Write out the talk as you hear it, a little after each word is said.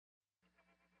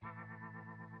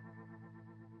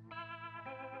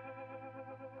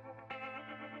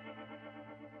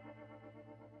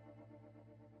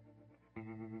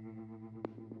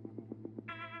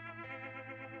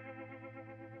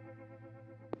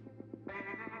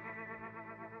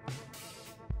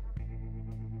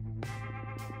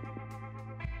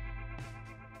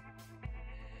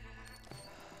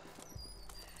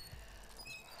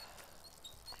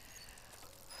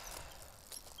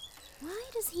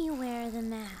he wear the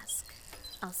mask?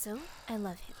 Also, I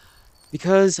love him.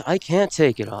 Because I can't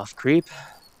take it off, creep.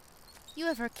 You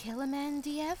ever kill a man,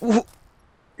 DF?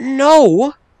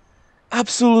 No!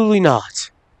 Absolutely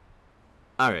not.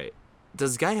 Alright,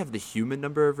 does Guy have the human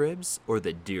number of ribs or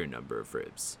the deer number of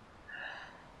ribs?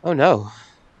 Oh no.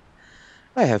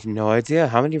 I have no idea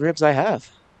how many ribs I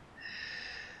have.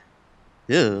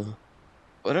 Ew.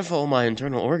 What if all my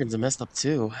internal organs are messed up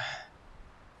too?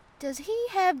 Does he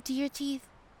have deer teeth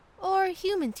or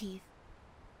human teeth?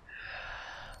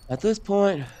 At this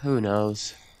point, who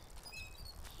knows?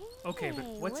 Okay, but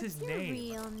what's his your name?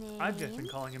 real name? I've just been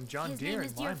calling him John His Deere name in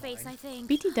is my Deerface, I mind. think.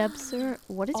 BT Dub, sir,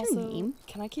 what is your name?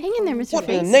 Can I keep Hang in there, calling Mr. What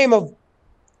Face. in the name of...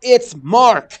 It's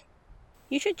Mark!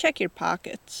 You should check your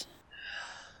pockets.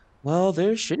 Well,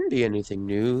 there shouldn't be anything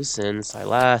new since I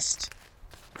last...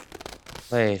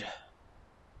 Wait.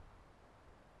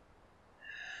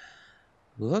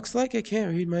 Looks like I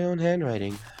can't read my own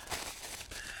handwriting.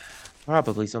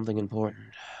 Probably something important.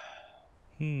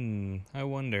 I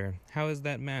wonder, how is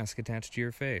that mask attached to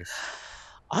your face?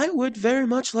 I would very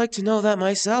much like to know that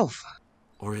myself.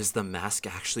 Or is the mask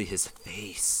actually his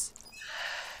face?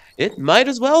 It might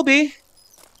as well be.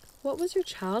 What was your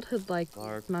childhood like,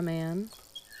 Mark. my man?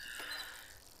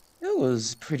 It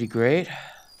was pretty great.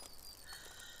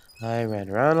 I ran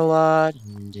around a lot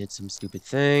and did some stupid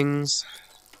things.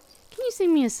 Can you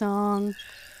sing me a song?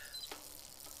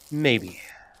 Maybe.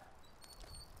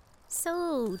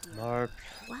 So, Mark.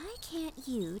 why can't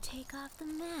you take off the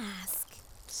mask?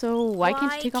 So why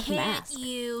can't you take off the mask?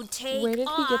 You take Where did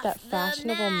he get that off the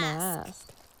fashionable mask? mask?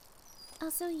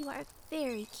 Also, you are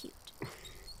very cute.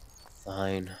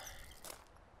 Fine.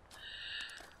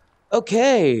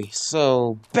 Okay,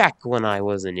 so back when I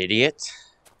was an idiot,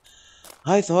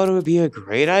 I thought it would be a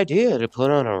great idea to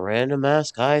put on a random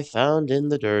mask I found in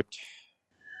the dirt.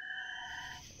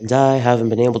 And I haven't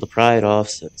been able to pry it off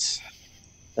since.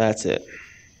 That's it.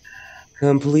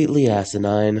 Completely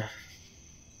asinine.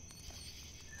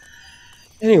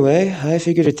 Anyway, I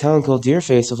figured a town called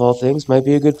Deerface, of all things, might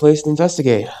be a good place to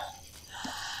investigate.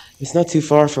 It's not too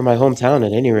far from my hometown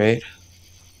at any rate.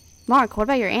 Mark, what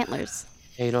about your antlers?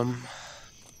 Hate 'em.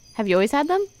 Have you always had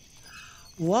them?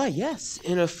 Why, yes.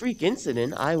 In a freak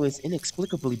incident, I was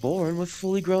inexplicably born with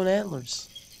fully grown antlers.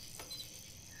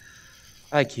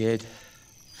 I kid.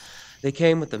 They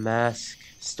came with the mask,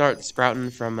 start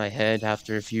sprouting from my head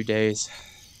after a few days.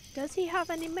 Does he have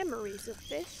any memories of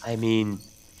this? I mean,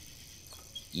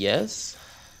 yes.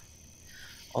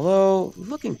 Although,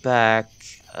 looking back,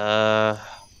 I'm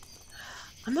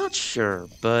not sure,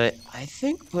 but I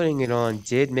think putting it on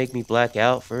did make me black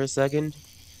out for a second.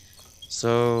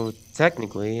 So,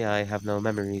 technically, I have no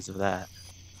memories of that.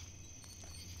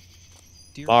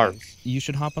 Mark. You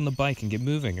should hop on the bike and get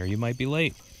moving, or you might be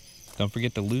late. Don't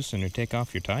forget to loosen or take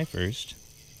off your tie first.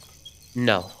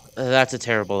 No, that's a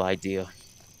terrible idea.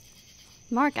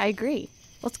 Mark, I agree.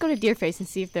 Let's go to Deerface and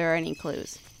see if there are any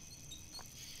clues.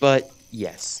 But,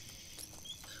 yes.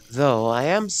 Though, I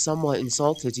am somewhat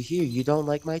insulted to hear you don't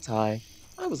like my tie.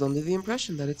 I was under the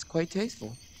impression that it's quite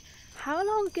tasteful. How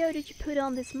long ago did you put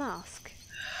on this mask?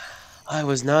 I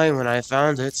was 9 when I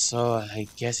found it, so I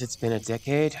guess it's been a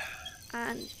decade.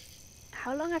 And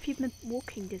how long have you been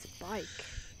walking this bike?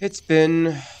 It's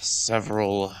been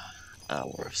several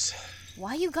hours.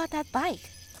 Why you got that bike?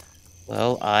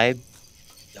 Well, I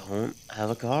don't have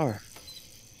a car.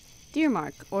 Dear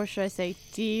Mark, or should I say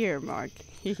Dear Mark?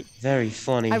 Very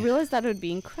funny. I realized that it would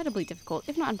be incredibly difficult,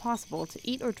 if not impossible, to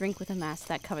eat or drink with a mask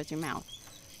that covers your mouth.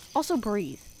 Also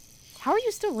breathe. How are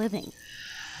you still living?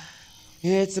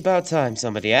 It's about time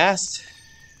somebody asked.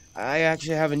 I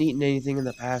actually haven't eaten anything in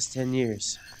the past 10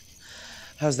 years.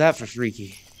 How's that for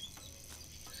freaky?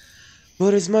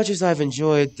 But as much as I've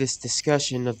enjoyed this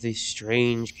discussion of the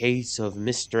strange case of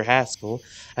Mr. Haskell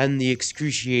and the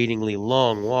excruciatingly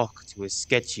long walk to a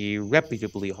sketchy,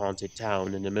 reputably haunted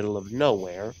town in the middle of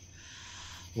nowhere,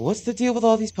 what's the deal with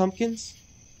all these pumpkins?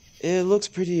 It looks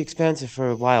pretty expensive for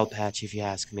a wild patch, if you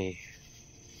ask me.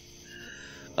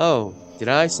 Oh, did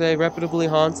I say reputably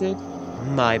haunted?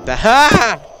 My bad.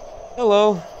 Ha!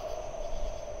 Hello.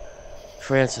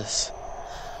 Francis,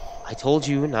 I told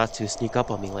you not to sneak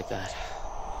up on me like that.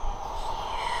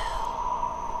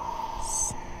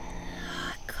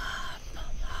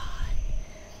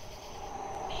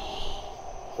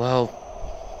 Well,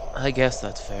 I guess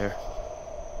that's fair.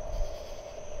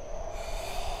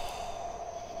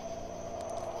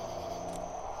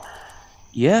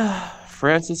 Yeah,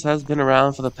 Francis has been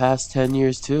around for the past 10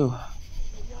 years too.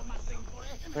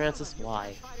 Francis,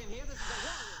 why?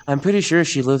 I'm pretty sure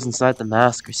she lives inside the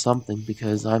mask or something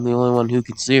because I'm the only one who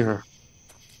can see her.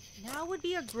 Now would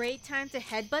be a a great time to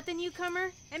headbutt the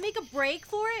newcomer and make a break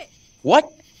for it?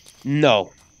 What?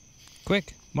 No.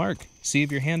 Quick, Mark, see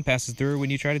if your hand passes through her when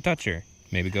you try to touch her.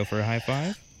 Maybe go for a high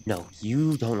five? No,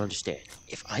 you don't understand.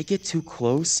 If I get too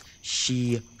close,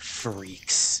 she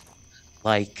freaks.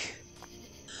 Like,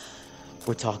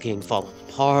 we're talking falling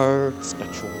apart,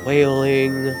 spectral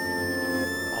wailing,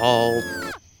 all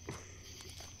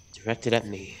directed at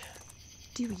me.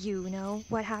 Do you know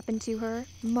what happened to her,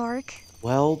 Mark?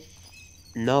 Well,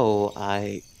 no,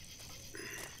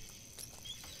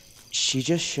 She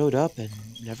just showed up and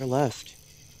never left.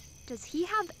 Does he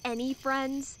have any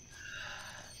friends?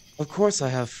 Of course I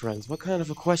have friends. What kind of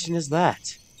a question is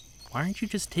that? Why aren't you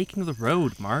just taking the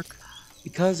road, Mark?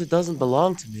 Because it doesn't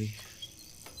belong to me.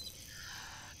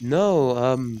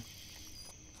 No,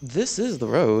 this is the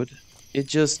road. It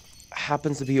just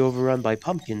happens to be overrun by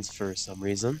pumpkins for some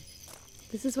reason.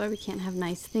 This is why we can't have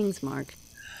nice things, Mark.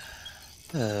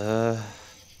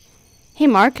 Hey,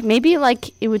 Mark, maybe,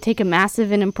 it would take a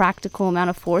massive and impractical amount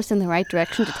of force in the right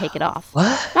direction to take it off.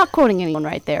 What? Not quoting anyone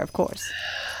right there, of course.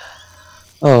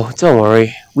 Oh, don't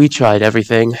worry. We tried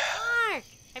everything. Mark,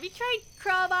 have you tried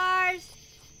crowbars?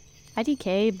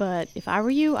 IDK, but if I were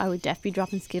you, I would def be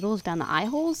dropping Skittles down the eye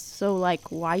holes, so,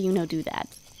 why do that?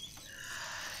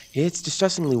 It's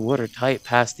distressingly watertight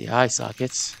past the eye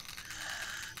sockets.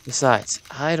 Besides,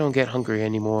 I don't get hungry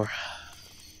anymore.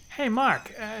 Hey,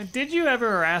 Mark, did you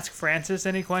ever ask Frances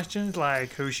any questions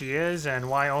like who she is and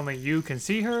why only you can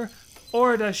see her?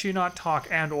 Or does she not talk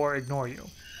and or ignore you?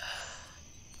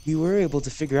 We were able to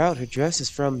figure out her dress is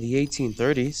from the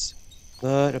 1830s,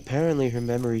 but apparently her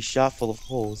memory's shot full of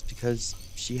holes because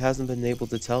she hasn't been able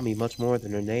to tell me much more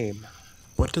than her name.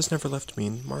 What does never left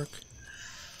mean, Mark?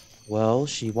 Well,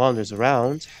 she wanders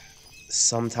around,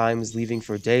 sometimes leaving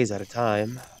for days at a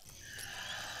time.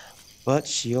 But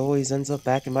she always ends up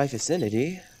back in my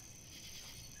vicinity.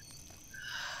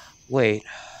 Wait.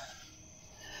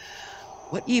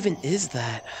 What even is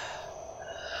that?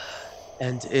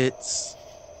 And it's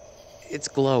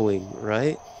glowing,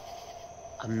 right?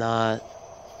 I'm not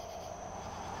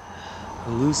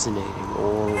hallucinating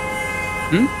or...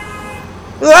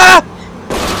 Ah!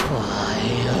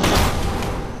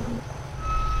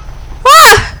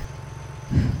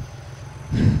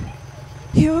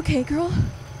 You okay, girl?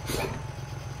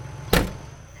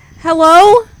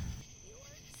 Hello?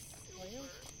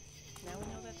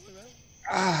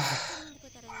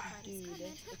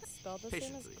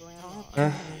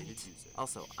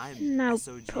 Also, I'm Now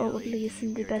SOGLA probably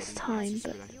isn't the weird best time,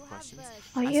 but reproductive questions.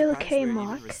 are I'm you surprised okay, we're even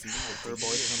Mark? receiving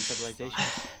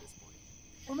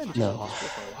the No.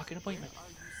 Walk-in appointment.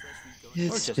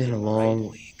 It's been a long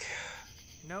week.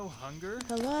 No hunger?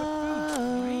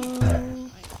 Hello?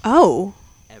 Oh,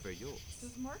 ever yours.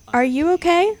 are you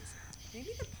okay?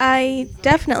 I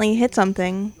definitely hit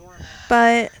something,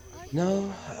 but...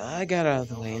 No, I got out of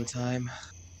the way in time.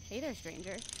 Hey there,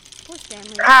 stranger. Poor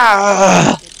Stanley.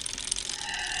 Ah!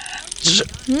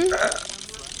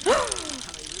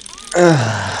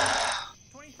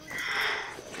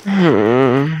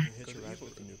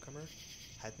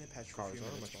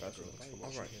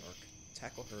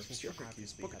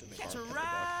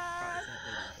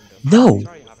 No,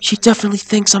 she definitely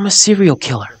thinks I'm a serial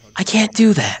killer. I can't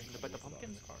do that.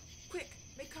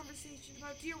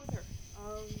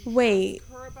 Wait,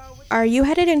 are you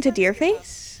headed into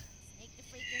Deerface?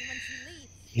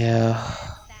 Yeah.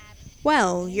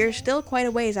 Well, you're still quite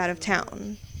a ways out of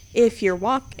town. If you're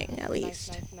walking, at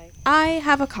least. I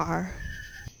have a car.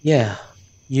 Yeah,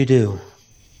 you do.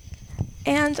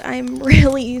 And I'm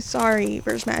really sorry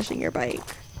for smashing your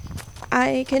bike.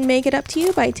 I can make it up to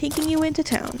you by taking you into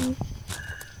town.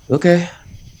 Okay.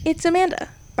 It's Amanda,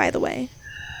 by the way.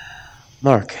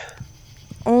 Mark.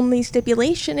 Only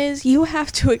stipulation is you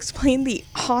have to explain the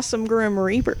awesome Grim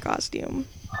Reaper costume.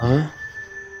 Huh?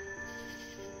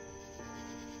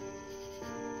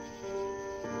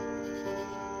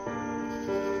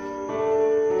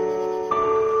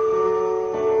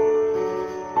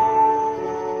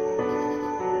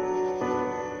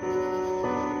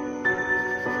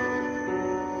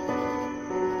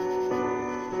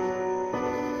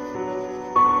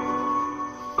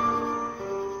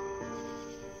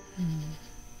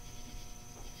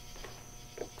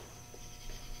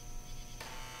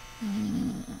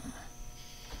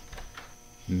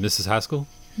 Mrs. Haskell?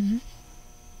 Mm-hmm.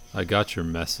 I got your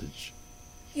message.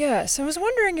 Yes, I was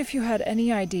wondering if you had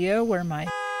any idea where my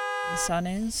son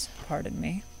is. Pardon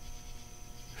me.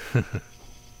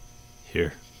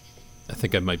 Here. I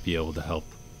think I might be able to help.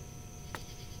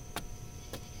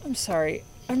 I'm sorry.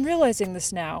 I'm realizing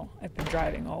this now. I've been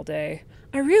driving all day.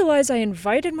 I realize I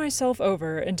invited myself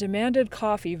over and demanded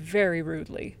coffee very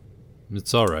rudely.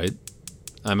 It's alright.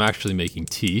 I'm actually making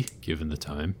tea, given the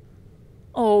time.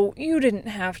 Oh, you didn't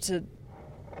have to...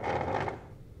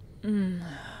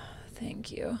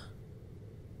 Thank you.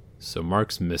 So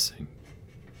Mark's missing.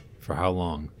 For how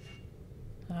long?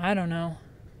 I don't know.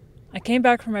 I came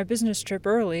back from my business trip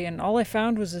early, and all I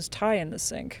found was his tie in the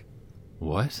sink.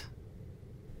 What?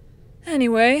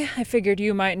 Anyway, I figured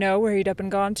you might know where he'd up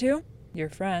and gone to. Your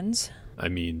friends. I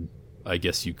mean, I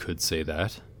guess you could say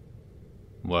that.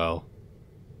 Well,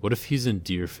 what if he's in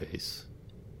Deerface?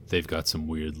 They've got some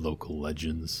weird local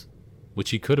legends,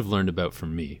 which he could have learned about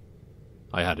from me.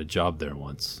 I had a job there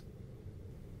once.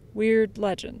 Weird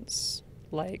legends?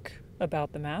 Like,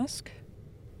 about the mask?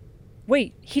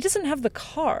 Wait, he doesn't have the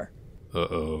car.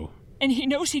 Uh-oh. And he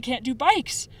knows he can't do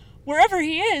bikes. Wherever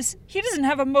he is, he doesn't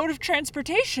have a mode of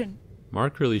transportation.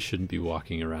 Mark really shouldn't be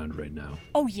walking around right now.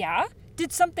 Oh yeah?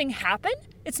 Did something happen?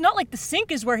 It's not like the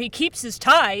sink is where he keeps his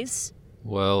ties.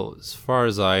 Well, as far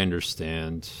as I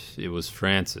understand, it was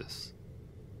Frances.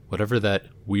 Whatever that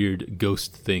weird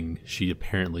ghost thing she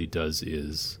apparently does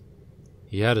is.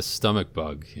 He had a stomach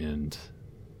bug, and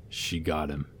she got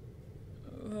him.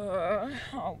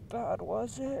 How bad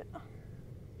was it?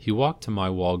 He walked to my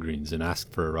Walgreens and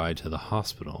asked for a ride to the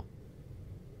hospital.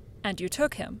 And you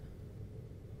took him?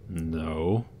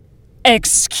 No.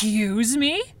 Excuse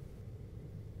me?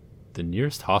 The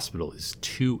nearest hospital is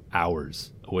 2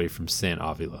 hours away from San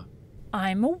Avila.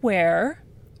 I'm aware.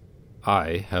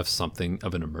 I have something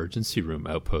of an emergency room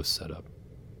outpost set up.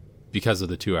 Because of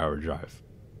the 2-hour drive.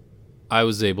 I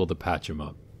was able to patch him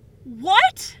up.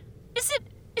 What? Is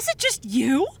it just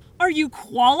you? Are you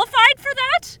qualified for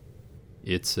that?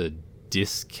 It's a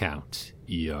discount,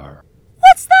 ER.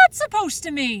 What's that supposed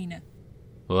to mean?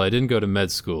 Well, I didn't go to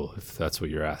med school, if that's what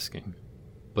you're asking.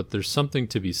 But there's something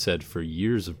to be said for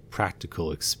years of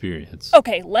practical experience.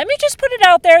 Okay, let me just put it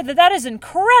out there that is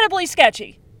incredibly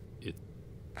sketchy.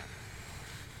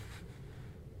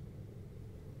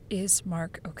 Is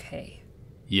Mark okay?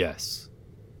 Yes.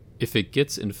 If it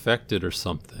gets infected or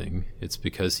something, it's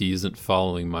because he isn't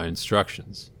following my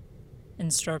instructions.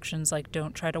 Instructions like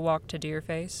don't try to walk to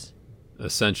Deerface?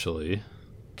 Essentially.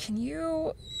 Can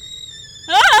you...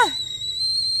 Ah!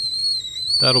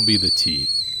 That'll be the tea.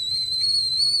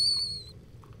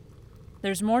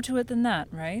 There's more to it than that,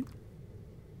 right?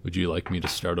 Would you like me to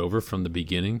start over from the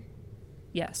beginning?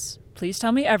 Yes. Please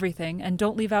tell me everything and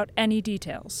don't leave out any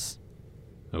details.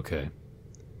 Okay.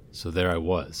 So there I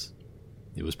was.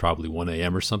 It was probably 1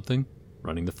 a.m. or something,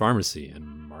 running the pharmacy,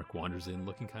 and Mark wanders in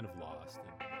looking kind of lost.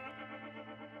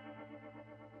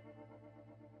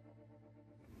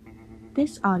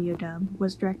 This audio dub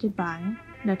was directed by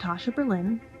Natasha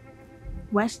Berlin,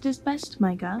 West is Best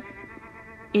Micah,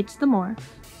 It's the Morph,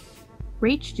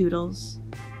 Rach Doodles,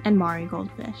 and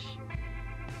MariGoldFish.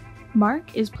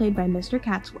 Mark is played by Mr.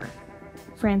 Katsworth,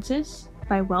 Francis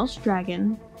by Welsh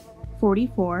Dragon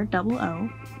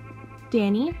 4400,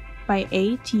 Danny by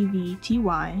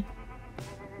ATwTy,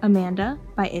 Amanda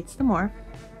by It's the Morph,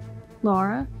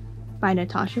 Laura by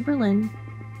Natasha Berlin,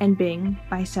 and Bing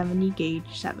by 70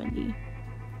 Gauge 70.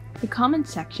 The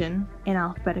comments section, in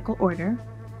alphabetical order,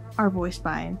 are voiced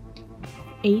by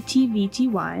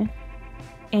ATwTy,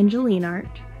 Angeline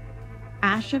Art,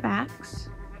 Ash of Axe,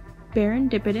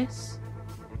 Barendipitous,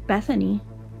 Bethany,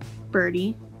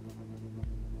 Birdie,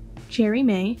 Cherry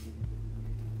May,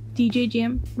 DJ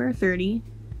Jammer 30,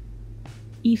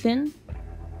 Ethan,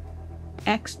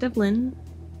 X Devlin,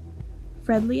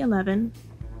 Fredly 11,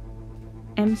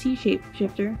 MC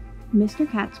Shapeshifter, Mr.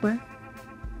 Katsworth,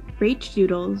 Rach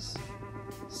Doodles,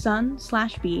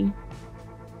 Sun/B,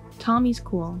 Tommy's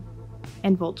Cool,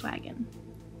 and Volkswagen.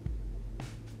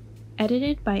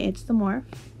 Edited by It's the Morph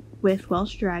with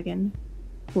Welsh Dragon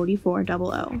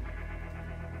 4400.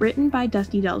 Written by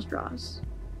dustydellsdraws.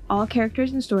 All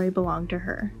characters and story belong to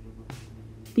her.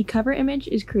 The cover image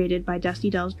is created by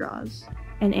dustydellsdraws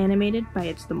and animated by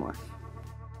It's the Morph.